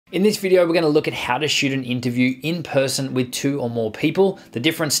In this video, we're going to look at how to shoot an interview in person with 2 or more people, the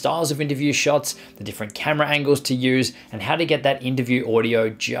different styles of interview shots, the different camera angles to use, and how to get that interview audio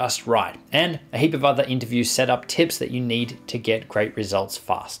just right, and a heap of other interview setup tips that you need to get great results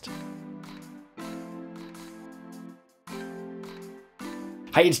fast.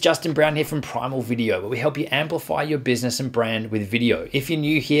 Hey, it's Justin Brown here from Primal Video, where we help you amplify your business and brand with video. If you're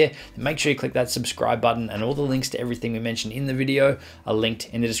new here, make sure you click that subscribe button, and all the links to everything we mentioned in the video are linked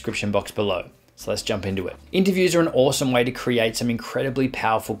in the description box below. So let's jump into it. Interviews are an awesome way to create some incredibly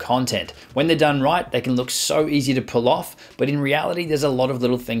powerful content. When they're done right, they can look so easy to pull off, but in reality, there's a lot of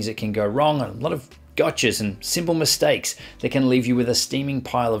little things that can go wrong, and a lot of gotchas and simple mistakes that can leave you with a steaming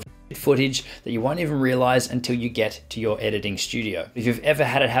pile of footage that you won't even realize until you get to your editing studio. If you've ever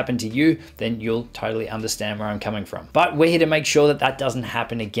had it happen to you, then you'll totally understand where I'm coming from. But we're here to make sure that that doesn't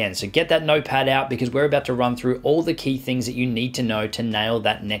happen again. So get that notepad out, because we're about to run through all the key things that you need to know to nail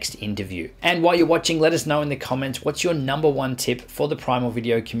that next interview. And while you're watching, let us know in the comments, what's your #1 tip for the Primal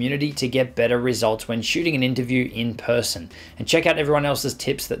Video community to get better results when shooting an interview in person? And check out everyone else's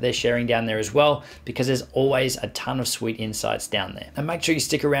tips that they're sharing down there as well, because there's always a ton of sweet insights down there. And make sure you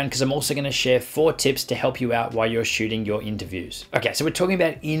stick around, because I'm also going to share 4 tips to help you out while you're shooting your interviews. Okay, so we're talking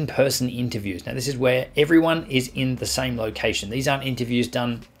about in-person interviews. Now, this is where everyone is in the same location. These aren't interviews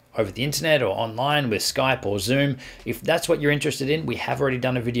done over the internet or online with Skype or Zoom. If that's what you're interested in, we have already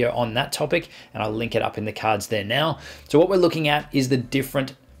done a video on that topic, and I'll link it up in the cards there now. So what we're looking at is the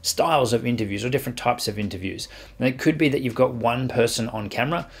different styles of interviews or different types of interviews. And it could be that you've got 1 person on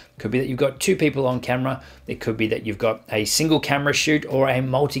camera, it could be that you've got 2 people on camera, it could be that you've got a single camera shoot or a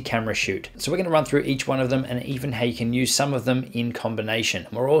multi-camera shoot. So we're going to run through each one of them, and even how you can use some of them in combination.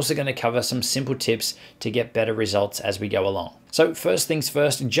 We're also going to cover some simple tips to get better results as we go along. So first things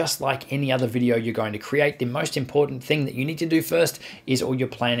first, just like any other video you're going to create, the most important thing that you need to do first is all your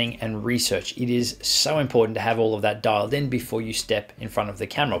planning and research. It is so important to have all of that dialed in before you step in front of the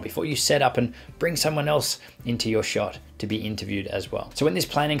camera, before you set up and bring someone else into your shot to be interviewed as well. So in this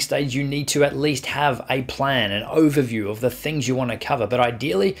planning stage, you need to at least have a plan, an overview of the things you want to cover. But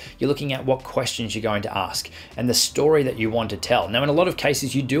ideally, you're looking at what questions you're going to ask and the story that you want to tell. Now, in a lot of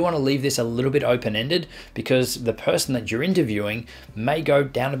cases, you do want to leave this a little bit open-ended, because the person that you're interviewing may go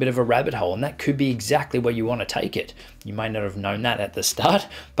down a bit of a rabbit hole, and that could be exactly where you want to take it. You may not have known that at the start,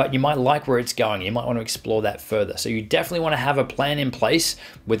 but you might like where it's going. You might want to explore that further. So you definitely want to have a plan in place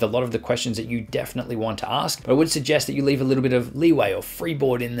with a lot of the questions that you definitely want to ask. But I would suggest that you leave a little bit of leeway or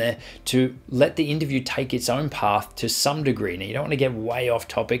freeboard in there to let the interview take its own path to some degree. Now, you don't want to get way off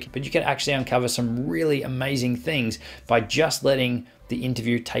topic, but you can actually uncover some really amazing things by just letting the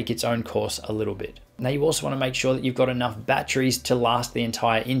interview take its own course a little bit. Now, you also want to make sure that you've got enough batteries to last the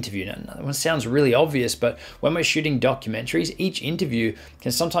entire interview. Now, it sounds really obvious, but when we're shooting documentaries, each interview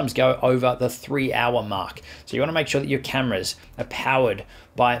can sometimes go over the 3-hour mark. So you want to make sure that your cameras are powered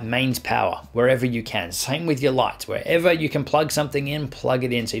by mains power wherever you can. Same with your lights. Wherever you can plug something in, plug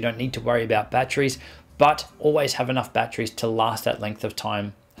it in, so you don't need to worry about batteries, but always have enough batteries to last that length of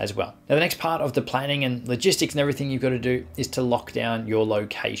time as well. Now, the next part of the planning and logistics and everything you've got to do is to lock down your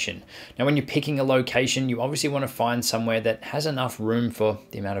location. Now, when you're picking a location, you obviously want to find somewhere that has enough room for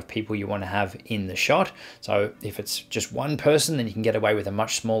the amount of people you want to have in the shot. So if it's just 1 person, then you can get away with a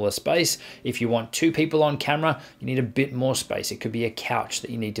much smaller space. If you want 2 people on camera, you need a bit more space. It could be a couch that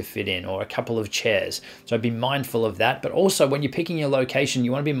you need to fit in, or a couple of chairs. So be mindful of that. But also, when you're picking your location,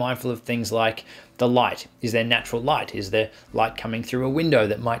 you want to be mindful of things like the light. Is there natural light? Is there light coming through a window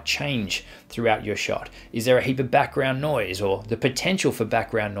that might change throughout your shot? Is there a heap of background noise, or the potential for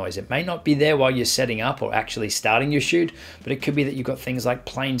background noise? It may not be there while you're setting up or actually starting your shoot, but it could be that you've got things like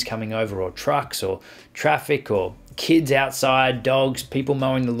planes coming over, or trucks, or traffic, or kids outside, dogs, people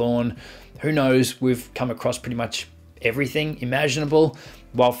mowing the lawn. Who knows? We've come across pretty much everything imaginable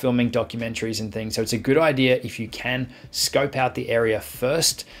while filming documentaries and things. So it's a good idea, if you can, scope out the area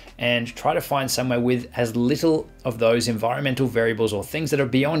first and try to find somewhere with as little of those environmental variables or things that are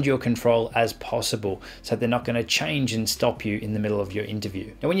beyond your control as possible, so they're not going to change and stop you in the middle of your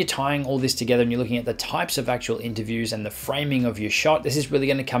interview. Now, when you're tying all this together and you're looking at the types of actual interviews and the framing of your shot, this is really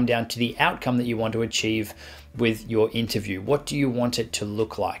going to come down to the outcome that you want to achieve with your interview. What do you want it to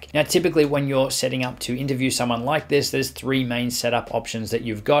look like? Now, typically when you're setting up to interview someone like this, there's 3 main setup options that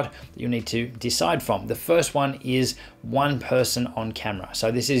you've got that you need to decide from. The first one is 1 person on camera.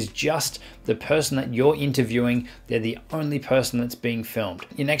 So this is just the person that you're interviewing. They're the only person that's being filmed.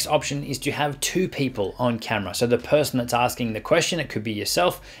 Your next option is to have 2 people on camera. So the person that's asking the question, it could be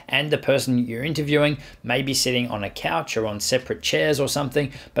yourself, and the person you're interviewing may be sitting on a couch or on separate chairs or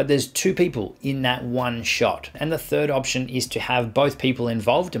something, but there's 2 people in that one shot. shot. And the third option is to have both people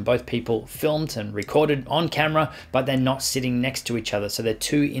involved and both people filmed and recorded on camera, but they're not sitting next to each other. So they're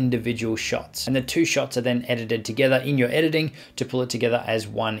two individual shots. And the two shots are then edited together in your editing to pull it together as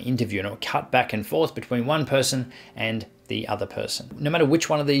one interview. And it will cut back and forth between one person and the other person. No matter which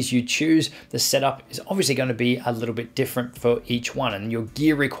one of these you choose, the setup is obviously going to be a little bit different for each one, and your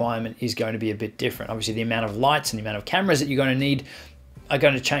gear requirement is going to be a bit different. Obviously, the amount of lights and the amount of cameras that you're going to need are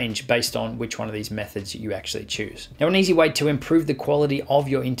going to change based on which one of these methods you actually choose. Now, an easy way to improve the quality of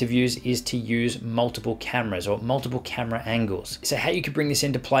your interviews is to use multiple cameras or multiple camera angles. So how you could bring this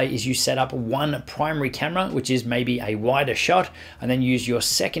into play is you set up one primary camera, which is maybe a wider shot, and then use your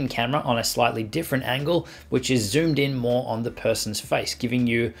second camera on a slightly different angle, which is zoomed in more on the person's face, giving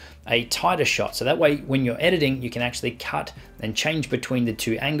you a tighter shot. So that way, when you're editing, you can actually cut and change between the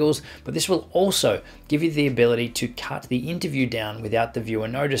two angles, but this will also give you the ability to cut the interview down without the viewer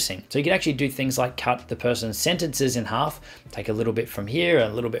noticing. So you can actually do things like cut the person's sentences in half, take a little bit from here, a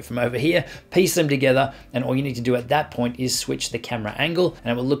little bit from over here, piece them together, and all you need to do at that point is switch the camera angle,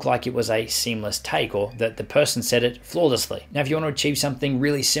 and it will look like it was a seamless take, or that the person said it flawlessly. Now, if you want to achieve something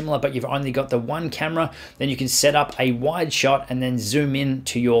really similar, but you've only got the one camera, then you can set up a wide shot and then zoom in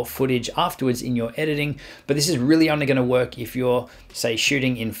to your footage afterwards in your editing. But this is really only going to work if you're, say,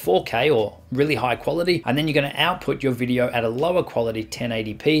 shooting in 4K or really high quality, and then you're going to output your video at a lower quality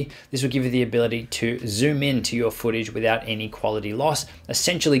 1080p. This will give you the ability to zoom in to your footage without any quality loss,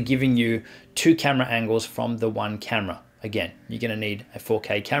 essentially giving you two camera angles from the one camera. Again, you're going to need a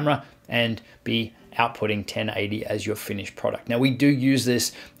 4K camera and be outputting 1080 as your finished product. Now, we do use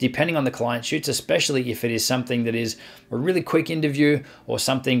this depending on the client shoots, especially if it is something that is a really quick interview or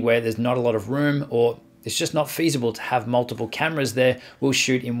something where there's not a lot of room, or it's just not feasible to have multiple cameras there. We'll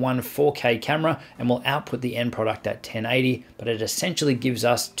shoot in one 4K camera and we'll output the end product at 1080, but it essentially gives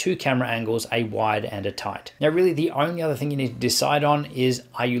us two camera angles, a wide and a tight. Now, really the only other thing you need to decide on is,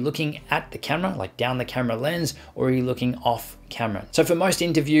 are you looking at the camera, like down the camera lens, or are you looking off camera? So for most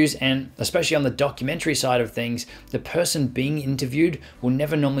interviews, and especially on the documentary side of things, the person being interviewed will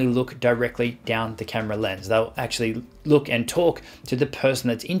never normally look directly down the camera lens. They'll actually look and talk to the person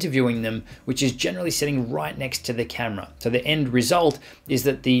that's interviewing them, which is generally sitting right next to the camera. So the end result is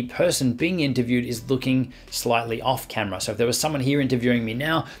that the person being interviewed is looking slightly off camera. So if there was someone here interviewing me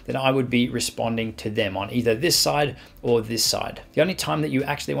now, then I would be responding to them on either this side or this side. The only time that you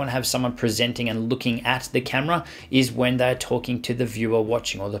actually want to have someone presenting and looking at the camera is when they're talking to the viewer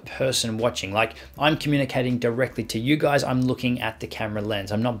watching or the person watching. Like, I'm communicating directly to you guys, I'm looking at the camera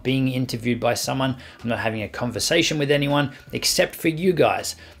lens. I'm not being interviewed by someone, I'm not having a conversation with anyone except for you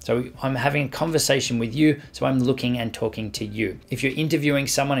guys. So I'm having a conversation with you, so I'm looking and talking to you. If you're interviewing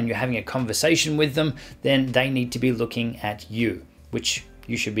someone and you're having a conversation with them, then they need to be looking at you, which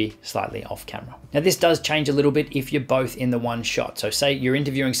you should be slightly off camera. Now, this does change a little bit if you're both in the one shot. So say you're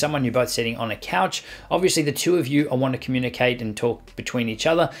interviewing someone, you're both sitting on a couch. Obviously the two of you want to communicate and talk between each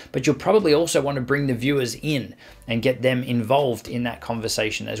other, but you'll probably also want to bring the viewers in and get them involved in that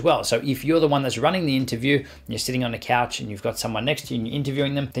conversation as well. So if you're the one that's running the interview, and you're sitting on a couch and you've got someone next to you and you're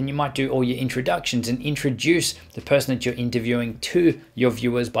interviewing them, then you might do all your introductions and introduce the person that you're interviewing to your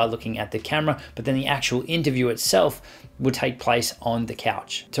viewers by looking at the camera, but then the actual interview itself will take place on the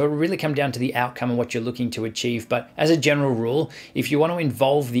couch. So it will really come down to the outcome and what you're looking to achieve. But as a general rule, if you want to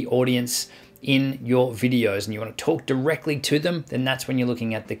involve the audience in your videos and you want to talk directly to them, then that's when you're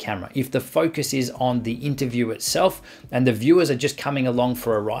looking at the camera. If the focus is on the interview itself and the viewers are just coming along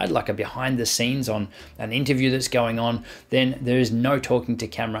for a ride, like a behind the scenes on an interview that's going on, then there is no talking to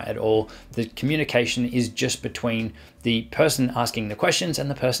camera at all. The communication is just between the person asking the questions and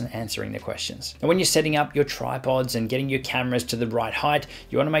the person answering the questions. And when you're setting up your tripods and getting your cameras to the right height,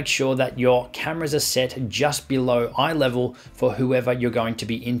 you want to make sure that your cameras are set just below eye level for whoever you're going to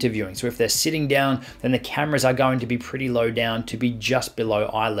be interviewing. So if they're sitting down, then the cameras are going to be pretty low down to be just below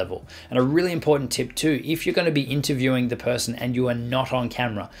eye level. And a really important tip too, if you're going to be interviewing the person and you are not on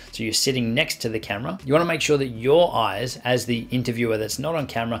camera, so you're sitting next to the camera, you want to make sure that your eyes as the interviewer that's not on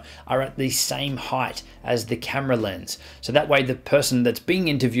camera are at the same height as the camera lens. So that way the person that's being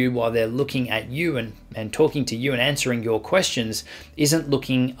interviewed while they're looking at you and talking to you and answering your questions isn't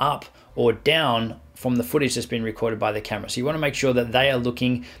looking up or down from the footage that's been recorded by the camera. So you want to make sure that they are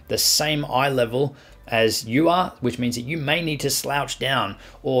looking the same eye level as you are, which means that you may need to slouch down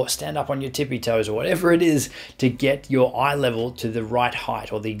or stand up on your tippy toes or whatever it is to get your eye level to the right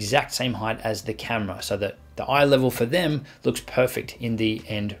height or the exact same height as the camera, so that the eye level for them looks perfect in the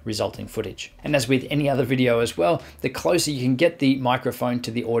end resulting footage. And as with any other video as well, the closer you can get the microphone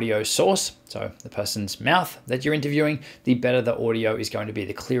to the audio source, so the person's mouth that you're interviewing, the better the audio is going to be,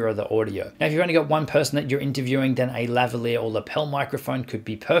 the clearer the audio. Now, if you've only got one person that you're interviewing, then a lavalier or lapel microphone could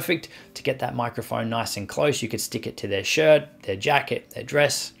be perfect. To get that microphone nice and close, you could stick it to their shirt, their jacket, their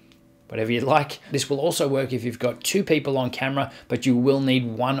dress, whatever you'd like. This will also work if you've got two people on camera, but you will need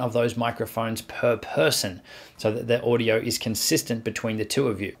one of those microphones per person so that the audio is consistent between the two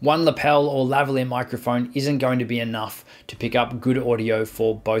of you. One lapel or lavalier microphone isn't going to be enough to pick up good audio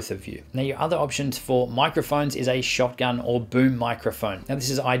for both of you. Now, your other options for microphones is a shotgun or boom microphone. Now,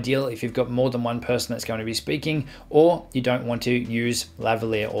 this is ideal if you've got more than one person that's going to be speaking, or you don't want to use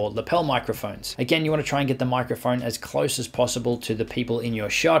lavalier or lapel microphones. Again, you want to try and get the microphone as close as possible to the people in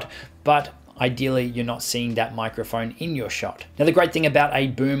your shot, but ideally, you're not seeing that microphone in your shot. Now, the great thing about a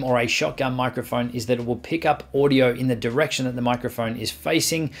boom or a shotgun microphone is that it will pick up audio in the direction that the microphone is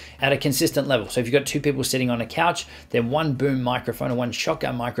facing at a consistent level. So if you've got two people sitting on a couch, then one boom microphone or one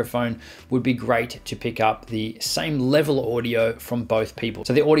shotgun microphone would be great to pick up the same level audio from both people.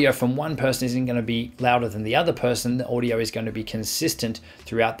 So the audio from one person isn't going to be louder than the other person. The audio is going to be consistent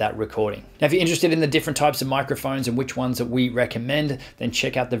throughout that recording. Now, if you're interested in the different types of microphones and which ones that we recommend, then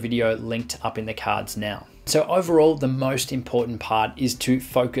check out the video linked up in the cards now. So overall, the most important part is to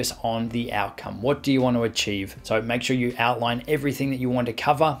focus on the outcome. What do you want to achieve? So make sure you outline everything that you want to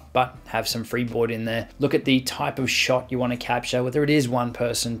cover, but have some freeboard in there. Look at the type of shot you want to capture, whether it is one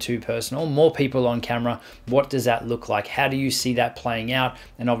person, two person, or more people on camera. What does that look like? How do you see that playing out?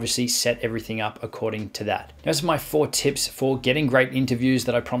 And obviously set everything up according to that. Those are my 4 tips for getting great interviews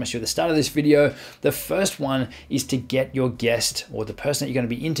that I promised you at the start of this video. The first one is to get your guest or the person that you're going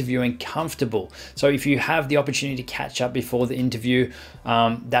to be interviewing comfortable. So if you have the opportunity to catch up before the interview,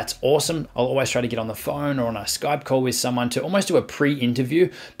 that's awesome. I'll always try to get on the phone or on a Skype call with someone to almost do a pre-interview,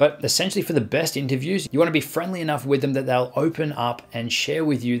 but essentially for the best interviews, you want to be friendly enough with them that they'll open up and share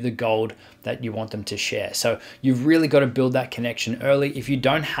with you the gold that you want them to share. So you've really got to build that connection early. If you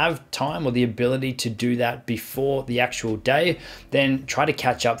don't have time or the ability to do that before the actual day, then try to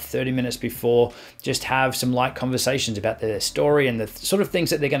catch up 30 minutes before, just have some light conversations about their story and the sort of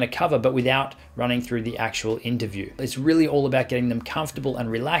things that they're going to cover, but without running through the actual interview. It's really all about getting them comfortable and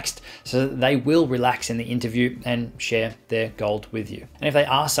relaxed so that they will relax in the interview and share their gold with you. And if they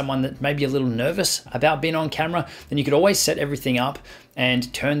are someone that may be a little nervous about being on camera, then you could always set everything up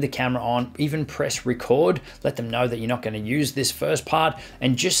and turn the camera on, even press record, let them know that you're not going to use this first part,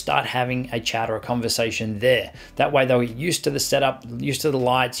 and just start having a chat or a conversation there. That way they'll get used to the setup, used to the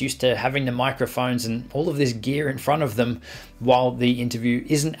lights, used to having the microphones and all of this gear in front of them while the interview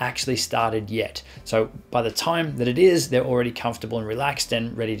isn't actually started yet. So by the time that it is, they're already comfortable and relaxed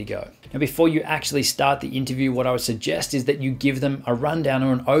and ready to go. Now, before you actually start the interview, what I would suggest is that you give them a rundown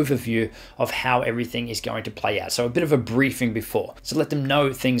or an overview of how everything is going to play out. So a bit of a briefing before. So let them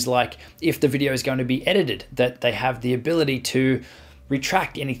know things like if the video is going to be edited, that they have the ability to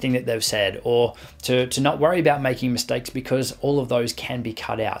retract anything that they've said, or to not worry about making mistakes because all of those can be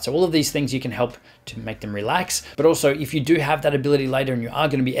cut out. So all of these things you can help to make them relax. But also if you do have that ability later and you are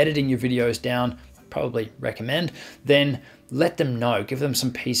going to be editing your videos down, probably recommend, then let them know, give them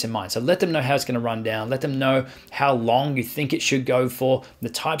some peace of mind. So let them know how it's going to run down, let them know how long you think it should go for, the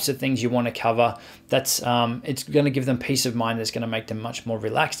types of things you want to cover. That's it's going to give them peace of mind. That's going to make them much more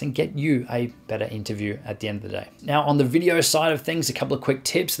relaxed and get you a better interview at the end of the day. Now, on the video side of things, a couple of quick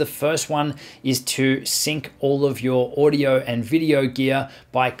tips. The first one is to sync all of your audio and video gear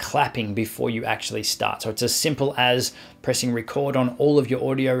by clapping before you actually start. So it's as simple as pressing record on all of your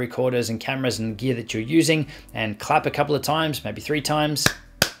audio recorders and cameras and gear that you're using, and clap a couple of times, maybe 3 times.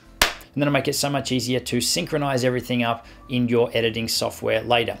 And that'll make it so much easier to synchronize everything up in your editing software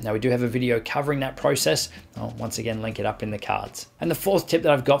later. Now, we do have a video covering that process. I'll once again link it up in the cards. And the fourth tip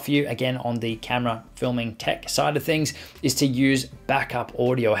that I've got for you, again on the camera filming tech side of things, is to use backup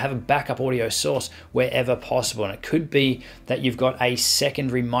audio. Have a backup audio source wherever possible. And it could be that you've got a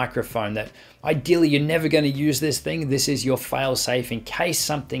secondary microphone that ideally you're never going to use this thing. This is your fail safe in case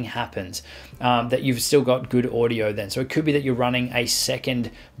something happens, that you've still got good audio then. So it could be that you're running a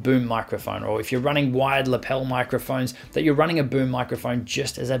second boom microphone, or if you're running wired lapel microphones, that you're running a boom microphone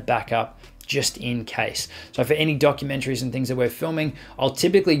just as a backup, just in case. So for any documentaries and things that we're filming, I'll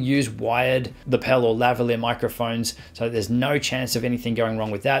typically use wired lapel or lavalier microphones, so there's no chance of anything going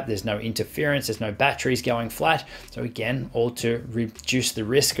wrong with that. There's no interference, there's no batteries going flat. So again, all to reduce the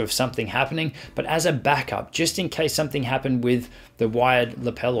risk of something happening, but as a backup, just in case something happened with the wired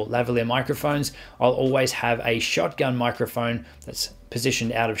lapel or lavalier microphones, I'll always have a shotgun microphone that's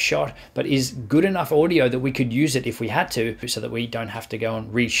positioned out of shot, but is good enough audio that we could use it if we had to, so that we don't have to go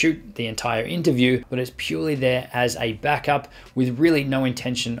and reshoot the entire interview, but it's purely there as a backup with really no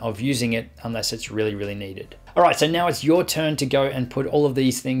intention of using it unless it's really, really needed. All right, so now it's your turn to go and put all of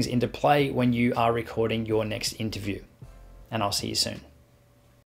these things into play when you are recording your next interview. And I'll see you soon.